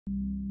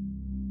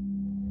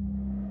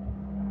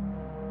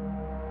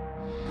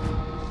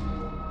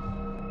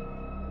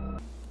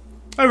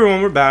Hi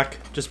everyone, we're back.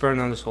 Just burning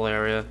on this whole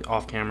area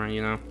off camera,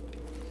 you know.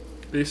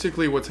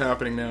 Basically, what's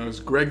happening now is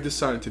Greg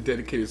decided to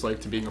dedicate his life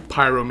to being a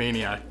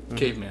pyromaniac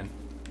caveman.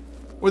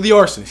 Or the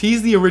arsonist.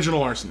 He's the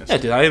original arsonist. Yeah,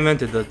 dude, I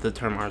invented the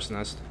term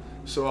arsonist.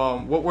 So,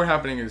 what we're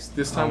happening is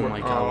this time Oh my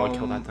god, I want to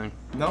kill that thing.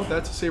 No,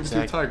 that's a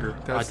saber-tooth tiger.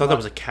 I thought that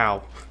was a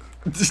cow.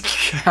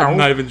 Cow? I'm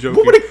not even joking.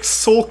 What would a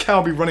soul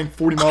cow be running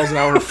 40 miles an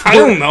hour for? I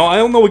don't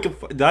know what can...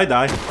 Did I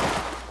die?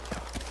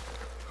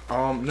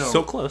 No.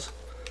 So close.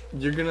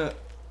 You're gonna...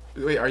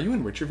 Wait, are you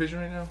in Witcher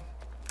Vision right now?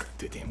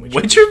 Damn,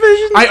 Witcher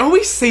Vision? I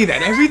always say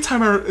that every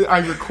time I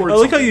record. I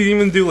like how you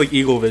even do like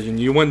Eagle Vision.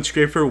 You went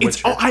straight for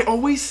Witcher. I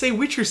always say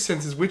Witcher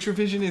since it's Witcher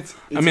Vision. It's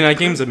I mean, that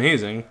game's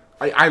amazing.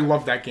 I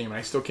love that game.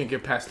 I still can't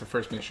get past the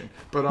first mission.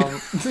 But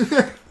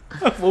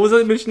what was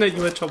that mission that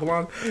you had trouble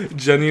on?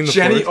 Jenny in the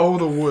Jenny forest?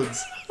 the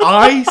Woods.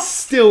 I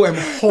still am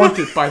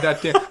haunted by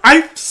that damn.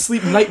 I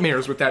sleep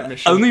nightmares with that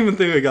mission. I don't even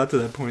think I got to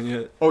that point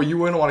yet. Oh, you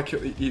wouldn't want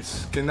to eat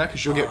skin that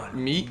because you'll get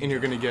meat and you're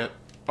gonna get.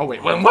 Oh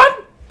wait,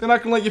 what? They're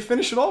not gonna let you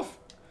finish it off.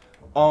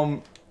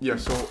 Yeah.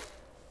 So.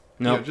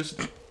 No. Yeah,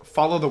 just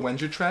follow the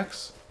Wenja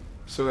tracks.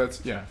 So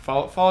that's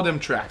follow them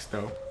tracks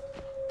though.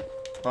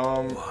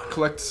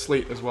 Collect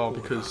slate as well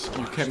because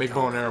you can't make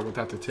bow and arrow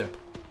without the tip.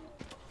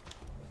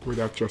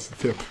 Without just the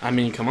tip. I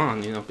mean, come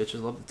on, you know,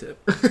 bitches love the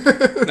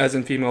tip. As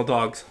in female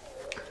dogs.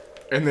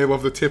 And they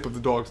love the tip of the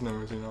dog's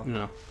nose, you know.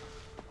 No.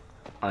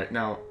 Alright,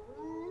 now.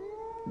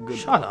 Good.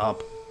 Shut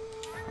up.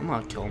 I'm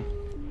not killing.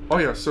 Oh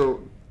yeah,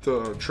 so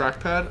the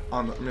trackpad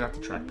on the, I mean not the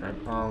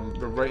trackpad,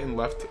 the right and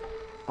left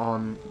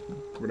on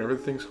whatever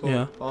the thing's called.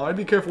 Yeah. I'd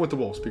be careful with the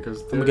wolves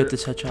because I'm gonna get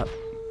this headshot.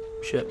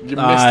 Shit. You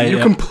missed it. You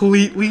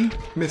completely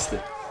missed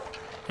it.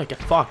 Yeah, get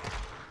fucked.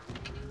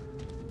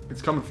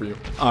 It's coming for you.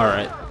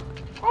 Alright.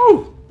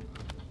 Oh!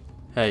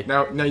 Hey.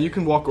 Now you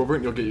can walk over it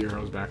and you'll get your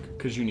arrows back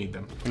because you need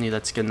them. I need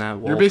that skin, that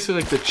wolf. You're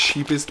basically like the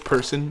cheapest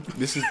person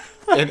this is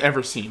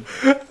ever seen.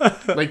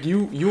 Like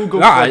you will go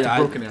collect the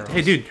broken arrows.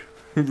 Hey, dude.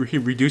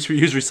 Reduce,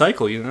 reuse,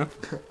 recycle, you know?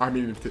 I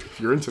mean, if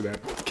you're into that.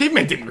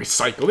 Cavemen didn't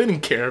recycle. They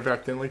didn't care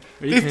back then. Like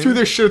they threw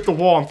their shit at the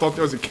wall and thought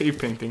that was a cave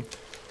painting.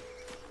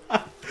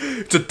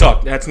 It's a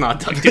duck. That's not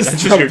duck, dude.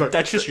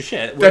 That's just your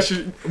shit.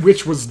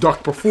 Which was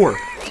duck before.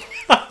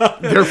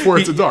 Therefore,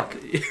 it's a duck.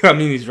 I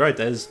mean, he's right.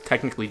 That is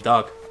technically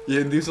duck.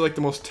 Yeah, these are like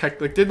the most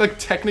they're like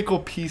technical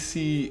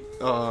PC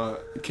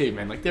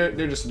cavemen. Like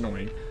they're just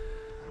annoying.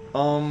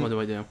 What do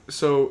I do?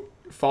 So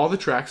follow the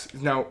tracks.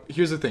 Now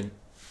here's the thing: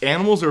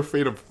 animals are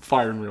afraid of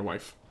fire in real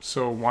life.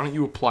 So why don't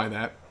you apply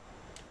that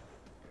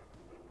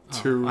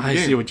to? I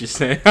see what you're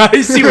saying.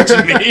 I see what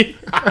you mean.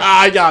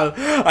 I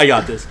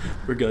got this.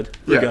 We're good.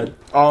 We're good.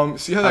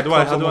 See how that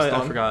club's almost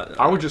done? I forgot.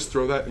 I would just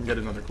throw that and get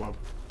another club.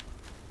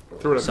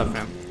 Throw it at Sup,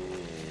 fam?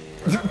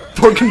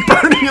 Fucking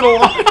burning it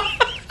alive.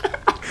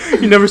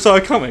 You never saw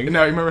it coming.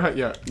 Now you remember how?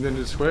 Yeah. And then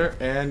just swear,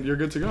 and you're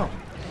good to go.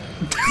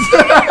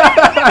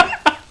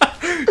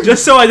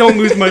 Just so I don't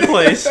lose my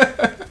place.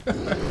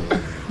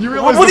 You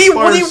realize what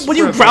are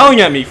you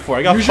growling at me for?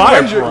 I got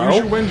fire, bro. Use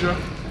your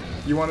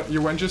Wenja. You want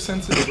your Wenja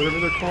senses,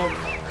 whatever they're called.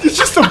 It's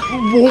just a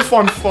wolf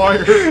on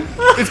fire.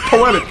 It's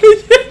poetic.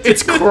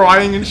 It's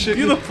crying and shit.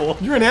 Beautiful.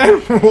 You're an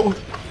animal.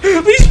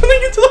 He's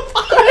running into the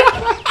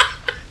fire.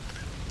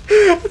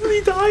 Did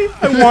he die?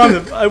 I want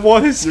him. I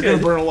want his skin. You're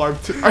gonna burn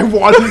alive too. I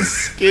want his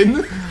skin?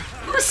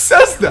 Who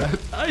says that?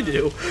 I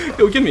do.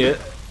 Yo, give me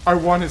it. I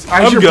want his.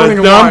 I'm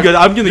good. No, I'm good.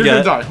 I'm gonna You're get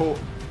it. Gonna die. Hold.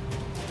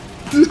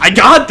 I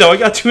got it, though. I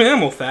got 2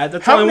 animal fat.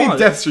 That's all I want. How many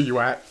deaths are you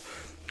at?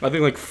 I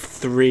think like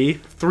 3.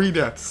 3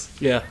 deaths.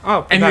 Yeah.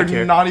 Oh, and you're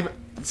here. Not even.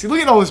 See, look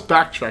at all this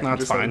backtracking. No,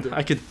 that's fine.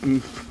 I could.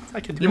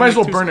 You might as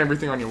well burn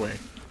everything on your way.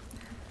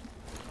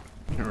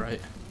 You're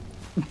right.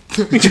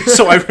 Just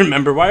so I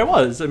remember where I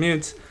was. I mean,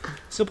 it's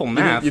simple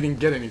math. You didn't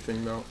get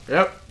anything though.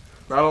 Yep.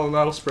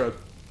 That'll spread.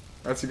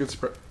 That's a good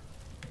spread.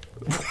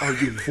 What are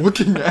you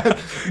looking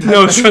at?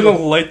 No, I was trying to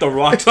light the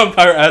rocks on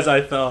fire as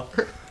I fell.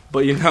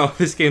 But you know,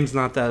 this game's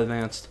not that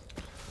advanced.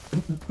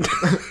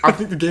 I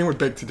think the game would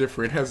beg to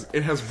differ. It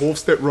has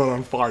wolves that run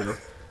on fire.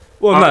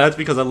 Well, no, that's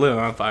because I live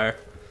on fire.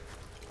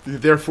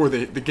 Therefore,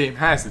 the game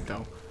has it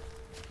though.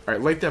 All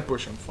right, light that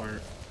bush on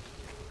fire.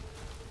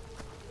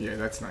 Yeah,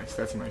 that's nice.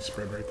 That's a nice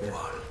spread right there.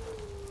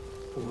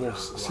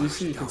 Wolves.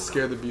 See, you can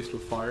scare the beast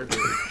with fire.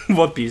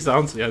 What beast? I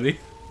don't see any.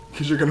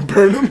 Because you're gonna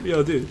burn them.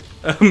 Yo, dude.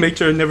 Make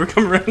sure I never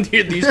come around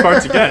here these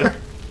parts again.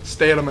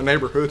 Stay out of my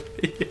neighborhood.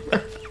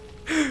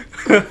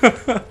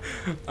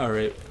 All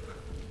right.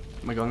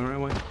 Am I going the right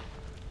way?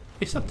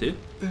 Hey, sup, dude?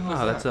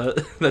 Oh,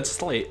 that's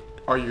slate.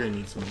 Oh, you're gonna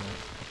need some of that.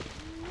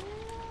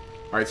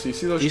 All right, so you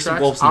see those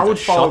tracks? I would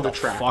follow the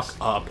tracks. Fuck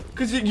up.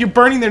 Because you're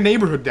burning their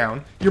neighborhood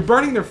down. You're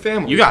burning their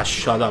family. You gotta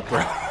shut up, bro.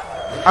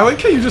 I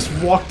like how you just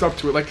walked up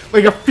to it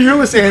like a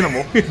fearless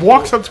animal.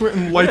 Walks up to it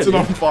and lights it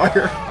on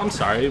fire. I'm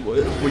sorry.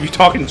 Were you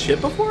talking shit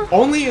before?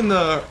 Only in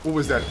the what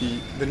was that?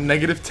 The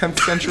negative 10th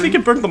century. I think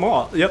it burnt them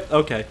all. Yep.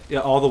 Okay. Yeah.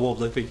 All the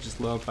wolves I think just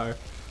lit on fire.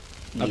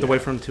 I have to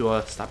wait for him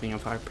to stop being on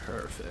fire.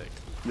 Perfect.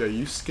 Yeah,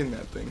 you skin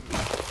that thing.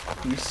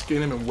 You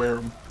skin him and wear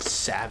him.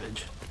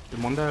 Savage.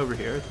 Did one die over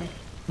here, I think?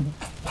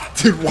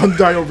 Dude, one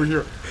died over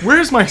here.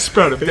 Where's my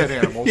spread of dead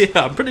animals?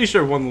 Yeah, I'm pretty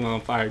sure one lit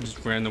on fire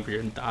just ran over here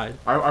and died.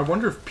 I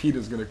wonder if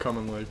PETA's gonna come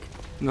and like...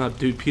 No,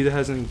 dude, PETA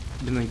hasn't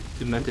been like,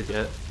 invented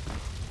yet.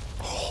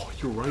 Oh,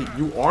 you're right.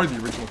 You are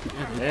the original PETA.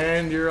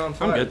 And you're on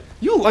fire. I'm good.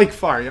 You like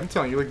fire, I'm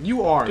telling you. Like,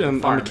 you are Dude, I'm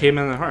a fireman.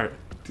 caveman at heart.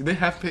 Do they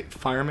have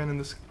firemen in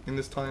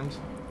this times?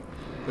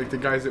 Like the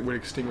guys that would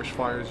extinguish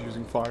fires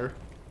using fire?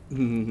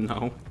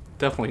 No,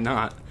 definitely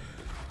not.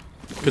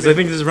 Because I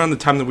think this is around the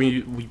time that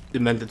we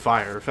invented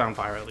fire, or found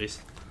fire at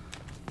least.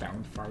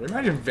 Found fire.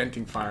 Imagine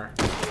inventing fire.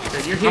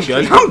 Okay, I'm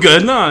good. I'm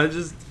good. No,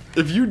 just...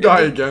 If you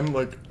die again,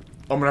 like,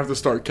 I'm gonna have to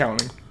start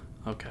counting.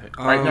 Okay.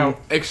 Alright, now,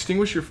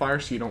 extinguish your fire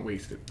so you don't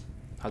waste it.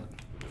 How...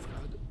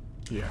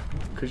 Yeah.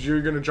 Because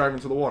you're gonna drive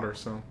into the water,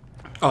 so...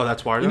 Oh,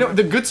 that's why. You know,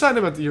 the good side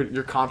about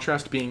your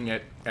contrast being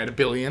at a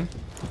billion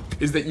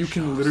is that you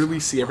can literally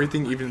see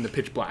everything even in the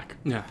pitch black.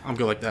 Yeah, I'm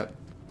good like that.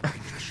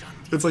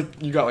 It's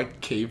like you got like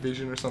cave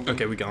vision or something.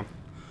 Okay, we go.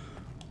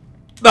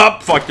 Oh,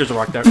 fuck, there's a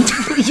rock there.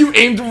 You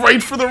aimed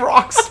right for the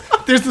rocks.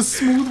 There's the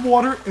smooth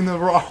water in the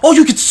rock. Oh,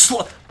 you could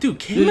dude,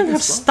 cavemen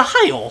have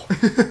style.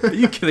 Are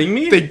you kidding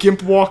me? They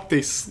gimp walk,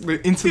 they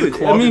slid into the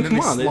club, and then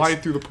they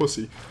slide through the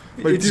pussy.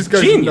 Like, it's these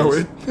guys genius. know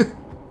it.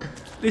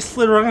 They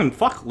slid around in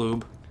fuck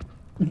lube.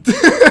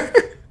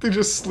 They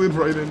just slid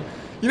right in.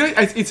 You know,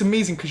 it's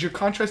amazing because your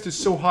contrast is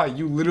so high,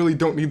 you literally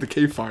don't need the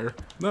cave fire.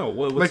 No,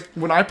 like,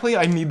 when I play,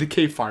 I need the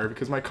cave fire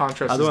because my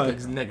contrast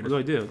is negative.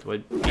 What do I do? Do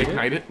I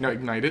ignite it? No,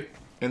 ignite it,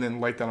 and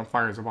then light that on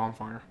fire as a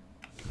bonfire.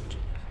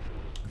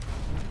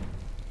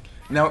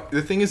 Now,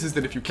 the thing is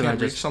that if you can't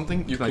reach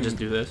something, you can... I just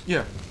do this?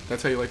 Yeah,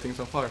 that's how you light things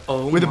on fire.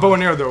 Oh, with a bow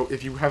and arrow, though,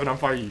 if you have it on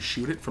fire, you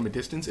shoot it from a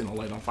distance, and it'll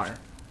light on fire.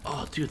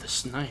 Oh, dude, the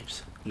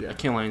snipes. Yeah. I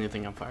can't light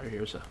anything on fire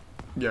here, so...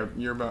 Yeah,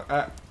 you're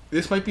about...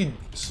 this might be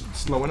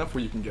slow enough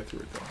where you can get through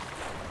it, though.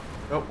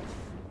 Oh.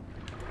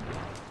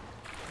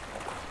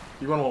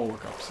 You want to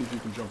look up, see if you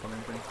can jump on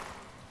anything.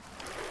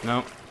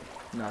 No.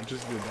 Nah,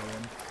 just did that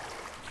one.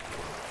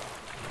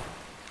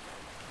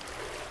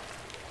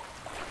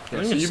 Yeah,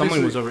 I think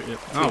someone was over here.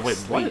 Oh, wait,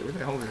 what? Where the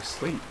hell is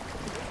slate?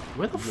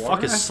 Where the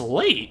fuck is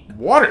slate?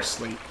 Water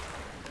slate?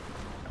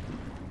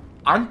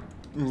 I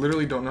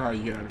literally don't know how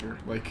you get out of here.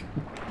 Like,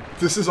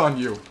 this is on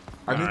you.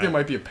 I think there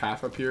might be a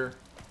path up here.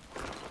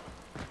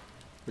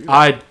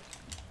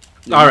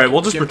 Alright,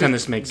 we'll just pretend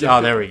this makes...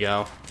 Oh, there we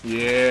go.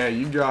 Yeah,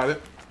 you got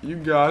it. You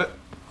got it.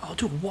 Oh,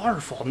 dude,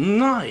 waterfall.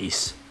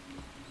 Nice.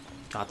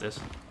 Got this.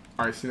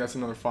 Alright, see, that's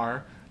another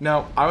fire.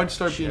 Now, I would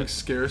start being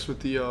scarce with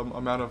the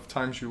amount of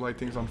times you light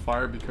things on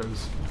fire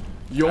because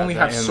you only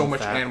have so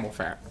much animal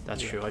fat.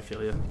 That's true, I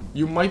feel you.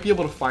 You might be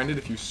able to find it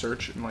if you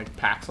search in, like,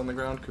 packs on the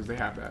ground because they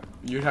have that.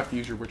 You'd have to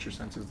use your Witcher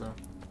senses, though.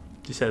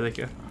 You said they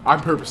can? I'm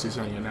purposely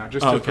saying it now,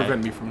 just to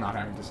prevent me from not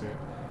having to say it.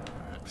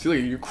 See,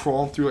 like, you're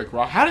crawling through, like,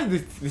 rock. How did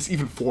this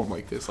even form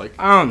like this? Like,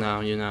 I don't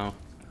know, you know.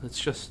 It's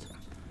just...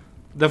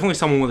 Definitely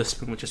someone with a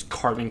spoon was just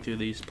carving through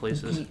these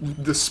places.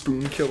 The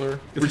spoon killer.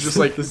 We're just,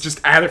 like, just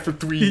at it for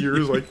 3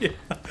 years, like... Yeah.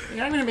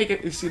 I'm gonna make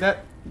it... You see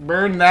that?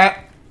 Burn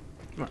that.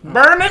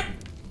 Burn it!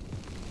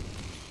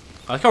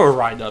 I like how we're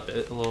riding up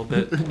it a little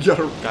bit. You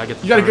gotta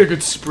get a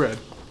good spread.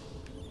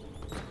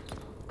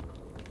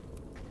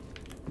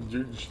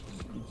 You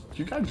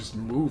gotta just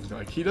move.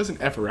 Like, he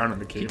doesn't F around in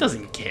the cave. He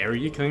doesn't care. Are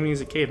you kidding me?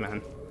 He's a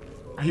caveman.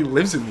 He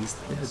lives in these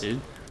things. Yeah,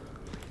 dude.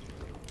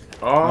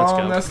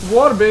 Oh, that's the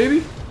water,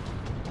 baby.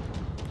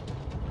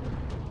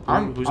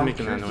 Who's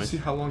making that noise? To see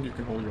how long you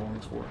can hold your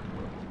lungs for.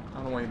 But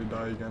I don't want you to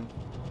die again.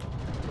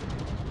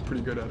 I'm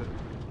pretty good at it.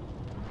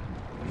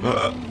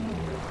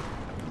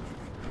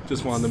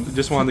 Just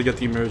wanted to get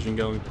the immersion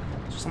going. Is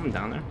there something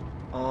down there?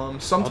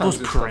 Sometimes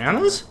those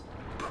piranhas?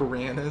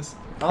 Piranhas?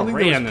 I don't think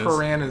there's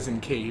piranhas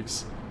in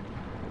caves.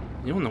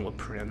 You don't know what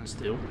piranhas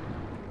do.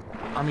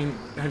 I mean,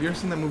 have you ever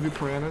seen that movie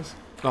Piranhas?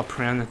 Oh,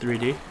 Piranha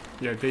 3D?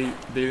 Yeah, they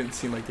didn't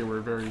seem like they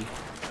were very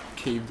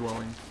cave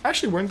dwelling.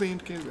 Actually, weren't they in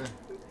cave?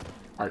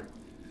 Alright.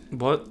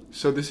 What?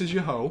 So this is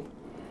your hoe.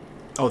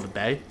 Oh, the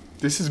bay?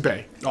 This is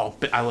bay. Oh,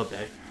 I love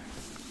bay.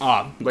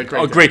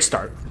 Great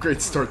start.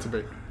 Great start to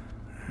bay.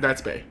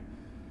 That's bay.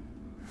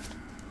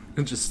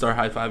 And just start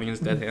high-fiving his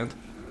dead hand.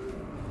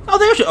 Oh,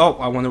 there she... Oh,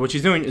 I wonder what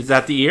she's doing. Is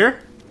that the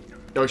ear?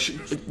 Oh,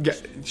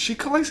 she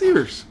collects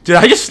ears. Did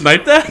I just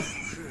snipe that?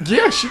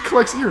 Yeah, she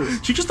collects ears.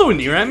 She just threw an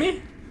ear at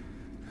me?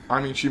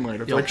 I mean, she might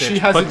have. Yo, like, bitch, she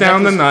has put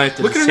down the knife.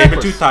 Look at her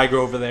saber-tooth tiger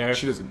over there.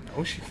 She doesn't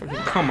know. She fucking...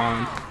 Come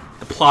on.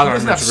 The plot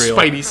armor's real.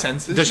 Spidey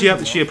senses. Does she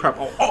have... She a prep...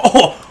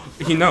 Oh,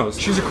 he knows.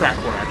 She's a crack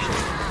whore, actually.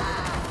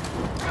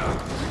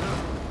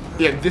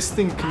 Yeah, this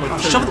thing can, like...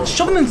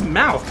 Shove him in his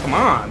mouth. Come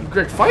on.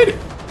 Greg, fight it.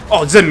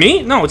 Oh, is it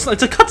me? No, it's a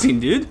cutscene,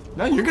 dude.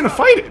 No, you're gonna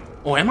fight it.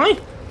 Oh, am I?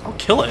 I'll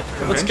kill it.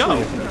 Let's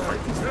go.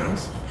 Fight these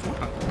things.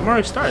 I'm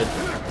already started.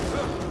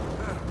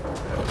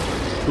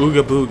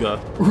 Ooga booga.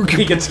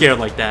 He gets scared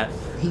like that.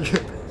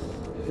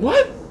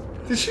 What?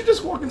 Did she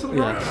just walk into the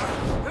rocks?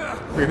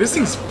 Wait, this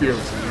thing's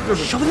fearless.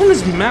 Shove it in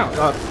his mouth.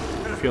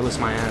 Fearless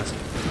my ass.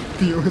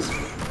 Fearless.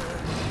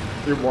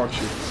 It wants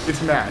you.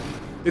 It's mad.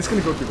 It's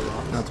gonna go through the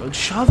rocks. No,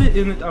 shove it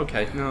in it.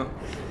 Okay, no.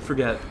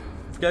 Forget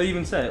forgot to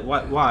even say it.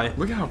 Why?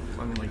 Look at how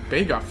like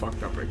they got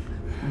fucked up. Like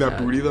that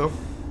booty though.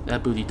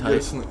 That booty Get a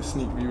tight.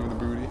 sneak view of the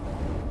booty.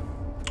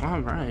 All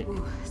right.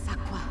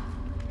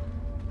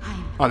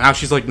 Oh, now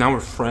she's like, now we're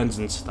friends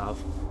and stuff.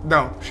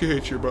 No, she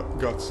hates your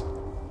guts,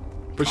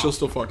 but she'll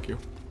still fuck you.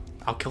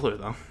 I'll kill her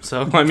though.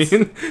 So I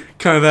mean,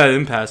 kind of that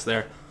impasse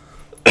there.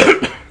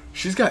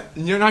 She's got.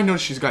 You know, I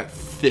noticed she's got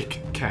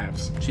thick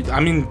calves. I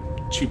mean,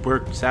 she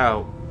works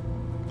out.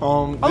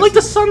 I This like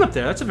the sun up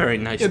there. That's a very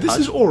nice. Yeah, this touch.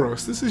 is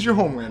Oros. This is your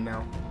homeland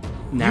now.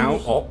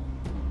 Now,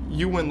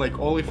 You went like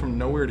all the way from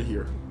nowhere to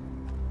here.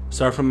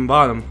 start from the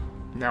bottom.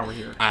 Now we're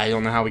here. I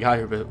don't know how we got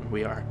here, but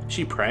we are. Is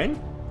she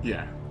praying?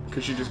 Yeah,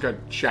 because she just got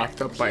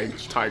shacked up by a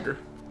tiger.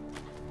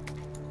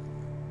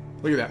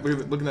 Look at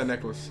that. Look at that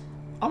necklace.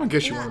 I'm gonna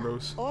get you one of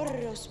those.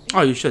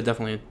 Oh, you should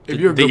definitely. If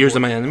you're a the good ears boy.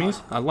 of my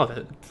enemies. I love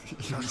it.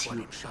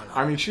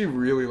 I mean, she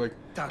really like.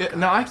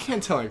 Now I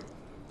can't tell. Like,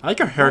 I like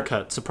her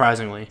haircut.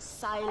 Surprisingly.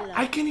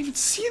 I can't even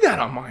see that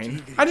on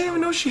mine. I didn't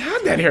even know she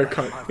had that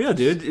haircut. Yeah,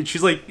 dude.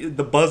 She's like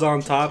the buzz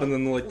on top, and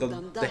then like the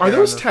Are hair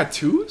those on the-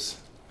 tattoos?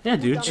 Yeah,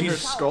 dude. In her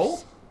She's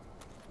skull?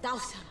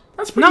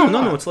 That's pretty no.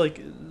 hot. It's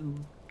like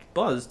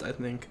buzzed. I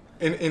think.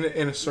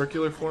 In a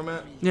circular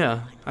format.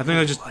 Yeah, I think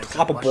I just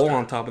plop a bowl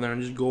on top of there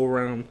and just go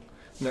around.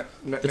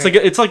 It's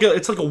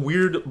like a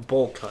weird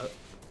bowl cut.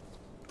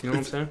 You know what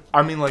I'm saying?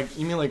 I mean, like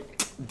you mean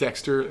like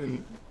Dexter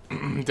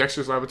and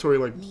Dexter's Laboratory,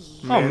 like.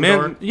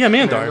 Mandar. He's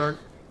Mandar.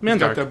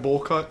 got that bowl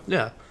cut.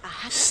 Yeah.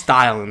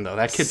 Styling though.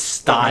 That kid's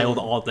styled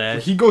all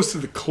day. He goes to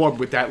the club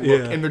with that look,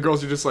 Yeah. and the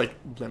girls are just like,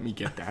 "Let me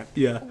get that.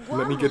 Yeah.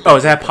 Let me get that." Oh,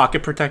 is that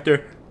pocket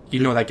protector?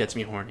 You know that gets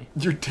me horny.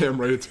 You're damn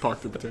right. It's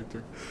pocket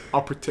protector.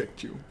 I'll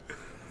protect you.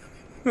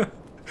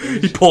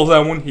 He pulls that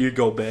one. Here you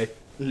go, bae.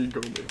 Here you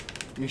go, babe.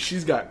 I mean,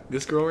 she's got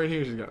this girl right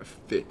here. She's got a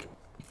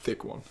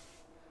thick one.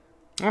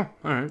 Oh,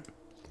 all right.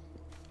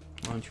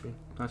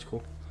 That's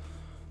cool.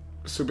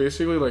 So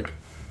basically, like,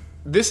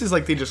 this is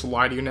like they just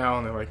lie to you now,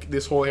 and they're like,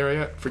 this whole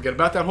area, forget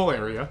about that whole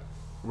area.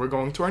 We're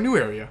going to our new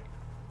area,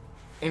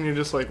 and you're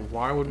just like,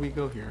 why would we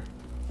go here?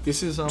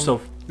 This is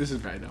this is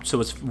bad now.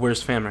 So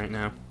where's fam right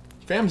now?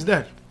 Fam's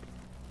dead.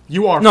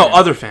 You are. No, fam.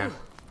 other fam.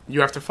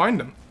 You have to find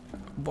them.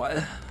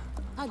 What?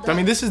 I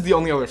mean, this is the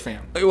only other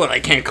fam. What? I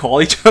can't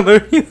call each other.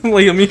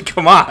 Like, I mean,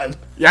 come on.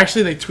 Yeah,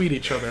 actually, they tweet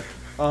each other.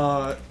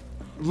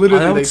 Literally,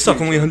 That they would suck.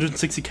 tweet Only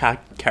 160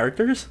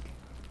 characters.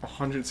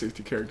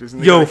 160 characters.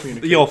 And they Yo, gotta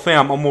communicate. yo,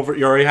 fam, I'm over.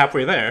 You're already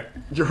halfway there.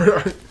 You're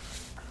right.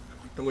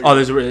 Oh,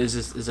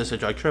 is this a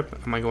drug trip?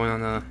 Am I going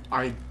on a?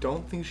 I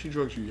don't think she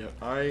drugged you yet.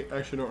 I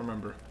actually don't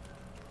remember.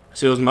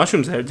 See those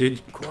mushrooms there,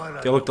 dude?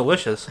 They look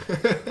delicious.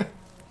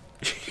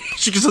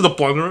 She just has a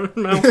blunt in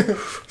her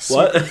mouth.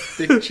 What?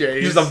 Thick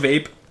J's. Just a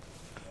vape.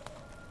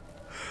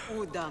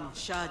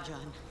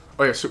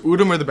 Oh yeah, so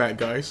Udam are the bad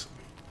guys.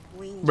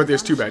 But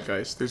there's two bad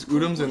guys. There's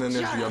Udams and then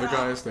there's the other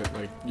guys that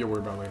like you'll worry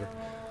about later.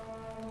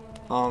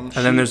 And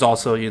then there's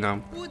also, you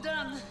know,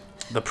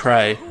 the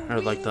prey, or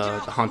like the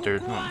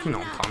hunter. Well, you know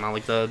what I'm talking about,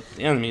 like the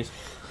enemies.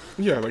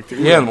 Yeah, like the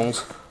The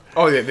animals.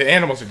 Oh yeah, the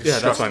animals are Yeah,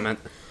 disgusting. that's what I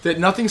meant.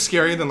 Nothing's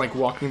scarier than like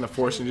walking in the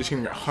forest and just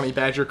hearing a honey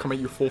badger come at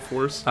you full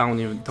force. Don't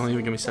even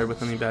get me started with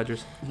honey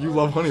badgers. You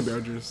love honey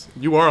badgers.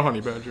 You are a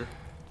honey badger.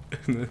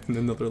 In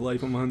another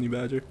life, I'm a honey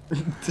badger.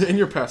 In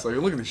your past life,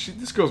 look at this.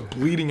 This girl's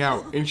bleeding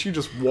out, and she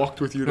just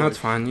walked with you. No, it's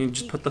fine. You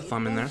just put the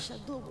thumb in there.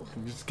 You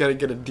just gotta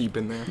get it deep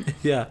in there.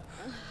 Yeah.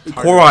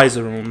 Cauterize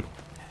the room.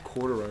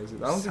 Cauterize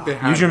it. I don't think they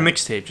have. Use your that.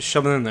 mixtape. Just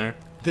shove it in there.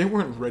 They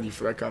weren't ready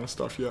for that kind of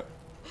stuff yet.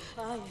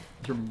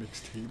 Your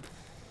mixtape.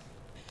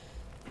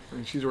 I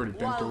mean, she's already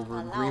bent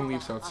over. Green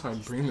leaves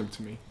outside. Bring them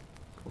to me.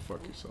 Go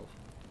fuck yourself.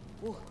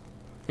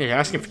 Yeah, you're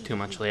asking for too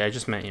much, Lee. I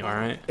just met you,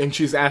 alright? And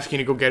she's asking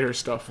to go get her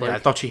stuff. Like, Yeah, I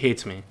thought she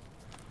hates me.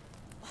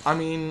 I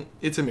mean,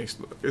 it's a mixed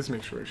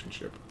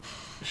relationship.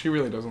 She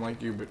really doesn't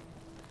like you, but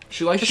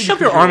she likes Just you. shove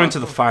because your arm you're into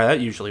the fire.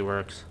 That usually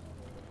works.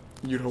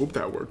 You'd hope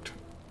that worked.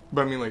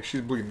 But I mean, like,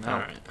 she's bleeding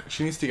out. Alright.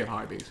 She needs to get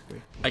high,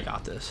 basically. I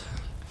got this.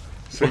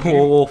 So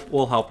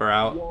We'll help her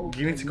out.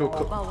 you need to go.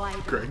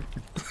 Greg,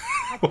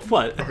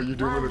 What? are you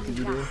doing what I think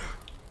you're doing?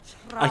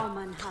 I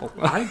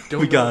don't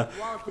we know.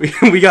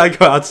 we gotta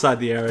go outside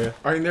the area.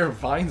 I mean, there are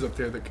vines up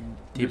there that can.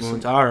 Deep do some-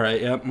 wounds.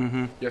 Alright, yep,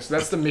 mm-hmm. Yeah, so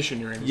that's the mission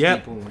you're in. is Yep.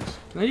 Deep wounds.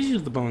 I just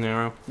use the bow and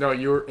arrow. No,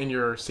 you're in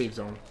your safe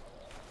zone.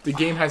 The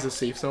game has a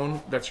safe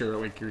zone. That's your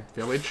your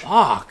village,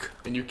 Fuck!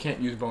 and you can't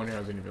use bow and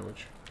arrows in your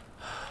village.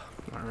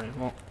 Alright,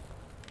 well.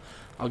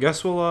 I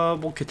guess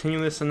we'll continue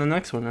this in the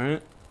next one,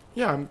 alright?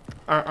 Yeah,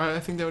 I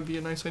think that would be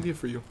a nice idea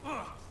for you.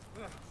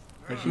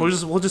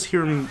 We'll just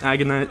hear him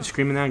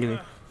scream in agony.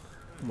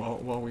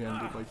 While we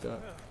end it like that,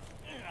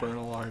 burn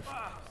alive.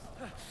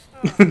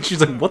 She's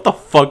like, what the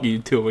fuck are you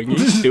doing? Are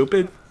you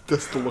stupid?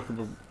 That's the look of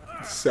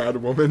a sad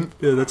woman.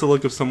 Yeah, that's a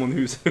look of someone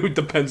who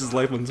depends his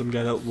life on some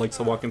guy that likes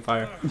to walk in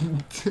fire.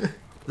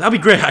 That'd be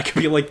great. I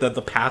could be like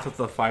the path of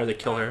the fire to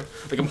kill her.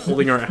 Like I'm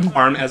holding her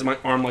arm as my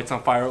arm lights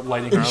on fire,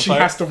 lighting her And on she fire.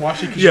 has to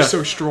watch it because Yeah. she's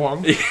so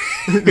strong.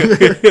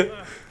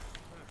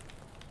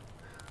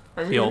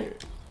 I mean, Heal.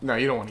 No,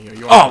 you don't want to heal.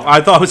 You Oh,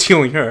 I thought I was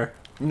healing her.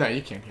 No,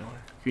 you can't heal her.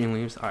 Green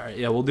leaves. Alright,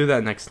 yeah, we'll do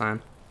that next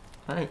time.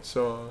 Alright,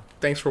 so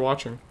thanks for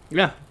watching.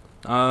 Yeah.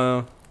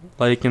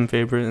 Like and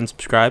favorite and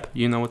subscribe.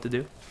 You know what to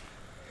do.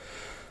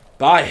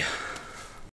 Bye.